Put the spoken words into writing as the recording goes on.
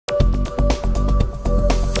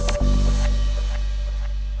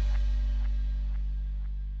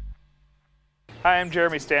Hi, I'm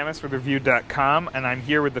Jeremy Stamis with Review.com, and I'm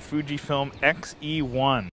here with the Fujifilm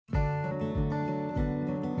X-E1.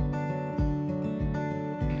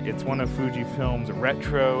 It's one of Fujifilm's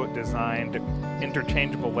retro-designed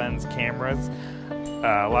interchangeable lens cameras.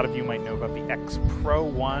 A lot of you might know about the X Pro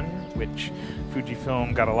 1, which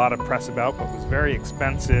Fujifilm got a lot of press about, but was very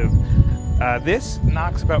expensive. This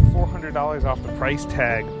knocks about $400 off the price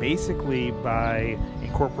tag, basically by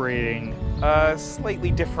incorporating a slightly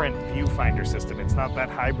different viewfinder system. It's not that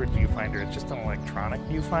hybrid viewfinder, it's just an electronic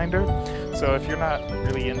viewfinder. So if you're not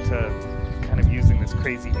really into kind of using this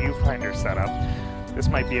crazy viewfinder setup, this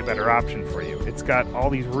might be a better option for you. It's got all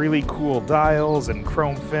these really cool dials and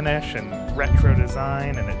chrome finish and retro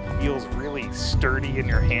design, and it feels really sturdy in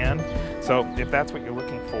your hand. So if that's what you're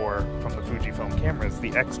looking for from the Fujifilm cameras,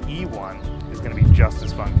 the X-E1 is going to be just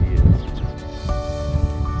as fun to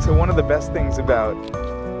use. So one of the best things about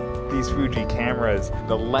these Fuji cameras,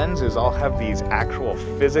 the lenses all have these actual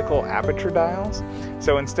physical aperture dials.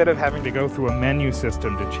 So instead of having to go through a menu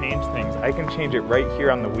system to change things, I can change it right here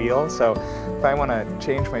on the wheel. So if I want to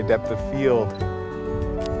change my depth of field,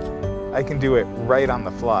 I can do it right on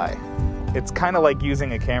the fly. It's kind of like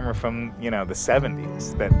using a camera from, the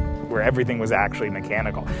 70s, where everything was actually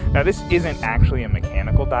mechanical. Now this isn't actually a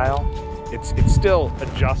mechanical dial. It's still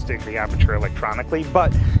adjusting the aperture electronically,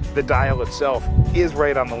 but the dial itself is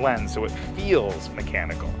right on the lens, so it feels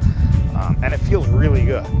mechanical. And it feels really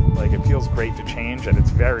good. Like, it feels great to change, and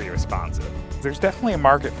it's very responsive. There's definitely a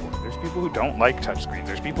market for it. There's people who don't like touchscreens.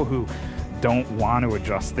 There's people who don't want to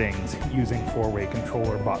adjust things using four-way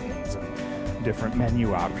controller buttons and different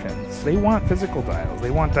menu options. They want physical dials.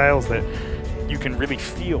 They want dials that you can really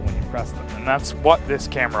feel when you press them, and that's what this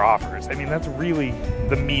camera offers. I mean, that's really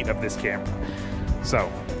the meat of this camera. So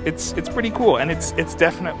it's pretty cool, and it's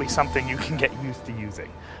definitely something you can get used to using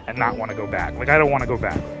and not want to go back. Like, I don't want to go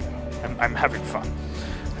back. I'm having fun.